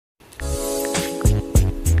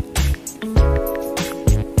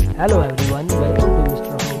Hello everyone, welcome to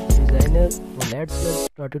Mr. House Designer. So let's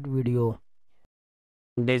get started video.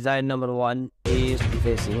 Design number 1, east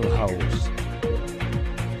facing house.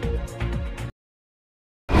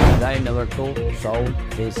 Design number 2,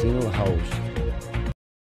 south facing house.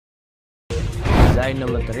 Design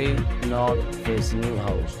number 3, north facing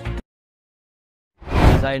house.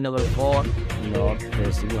 Design number 4, north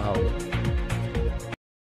facing house.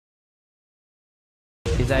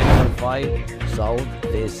 Design number 5, south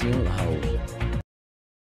facing house.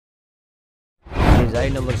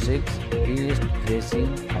 Design number 6, east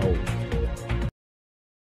facing house.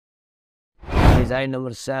 Design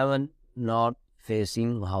number 7, north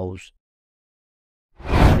facing house.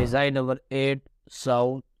 Design number 8,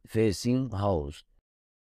 south facing house.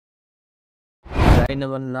 Design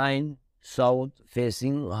number 9, south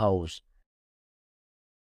facing house.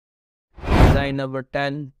 Design number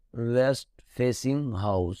 10, west facing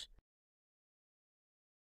house.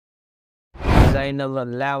 Design number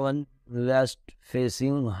 11, west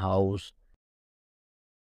facing house.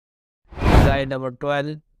 Design number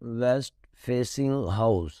 12, west facing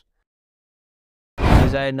house.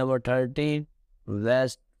 Design number 13,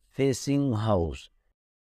 west facing house.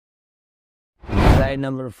 Design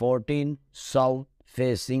number 14, south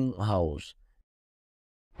facing house.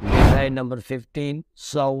 Design number 15,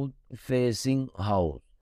 south facing house.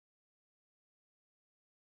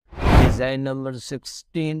 Design number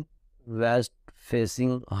 16, west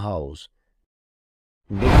facing house.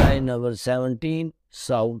 Design number 17,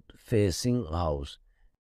 south facing house.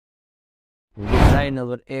 Design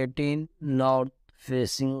number 18, north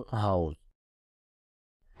facing house.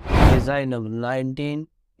 Design number 19,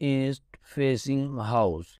 east facing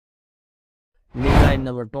house. Design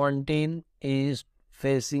number 20, east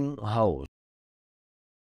facing house.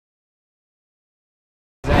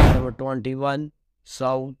 Design number 21,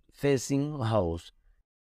 south facing house.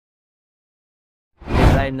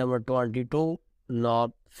 Design number 22,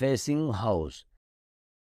 north facing house.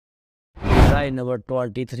 Design number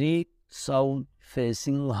 23, south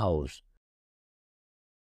facing house.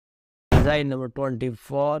 Design number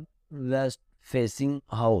 24, west facing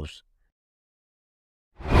house.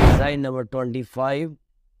 Design number 25,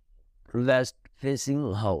 west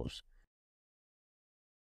facing house.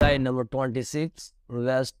 Design number 26,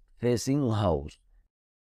 west facing house.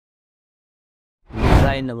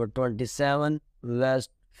 Design number 27, west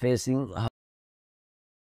facing house.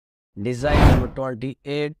 Design number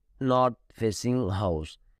 28, north facing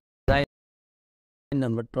house. Design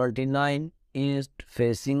number 29, east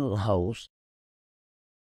facing house.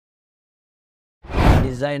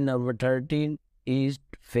 Design number 13, east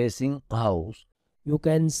facing house. You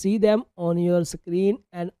can see them on your screen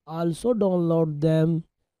and also download them.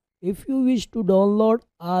 If you wish to download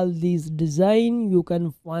all these designs, you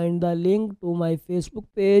can find the link to my Facebook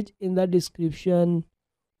page in the description,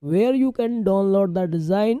 where you can download the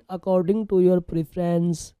design according to your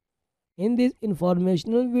preference. In this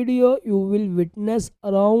informational video, you will witness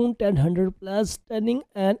around 100 plus stunning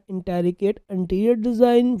and intricate interior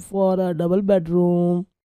design for a double bedroom.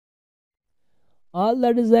 All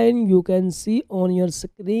the design you can see on your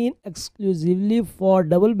screen exclusively for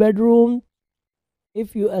double bedroom.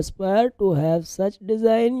 If you aspire to have such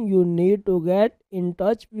design, you need to get in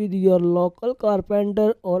touch with your local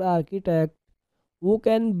carpenter or architect who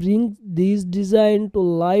can bring these designs to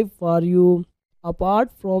life for you. Apart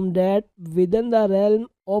from that, within the realm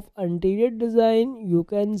of interior design, you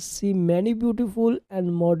can see many beautiful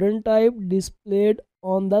and modern type displayed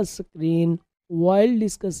on the screen. While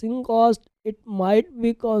discussing cost, it might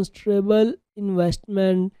be considerable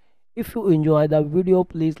investment. If you enjoy the video,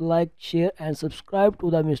 please like, share and subscribe to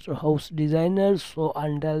the Mr. House Designer. So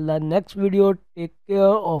until the next video, take care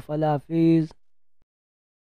of Allah Hafiz.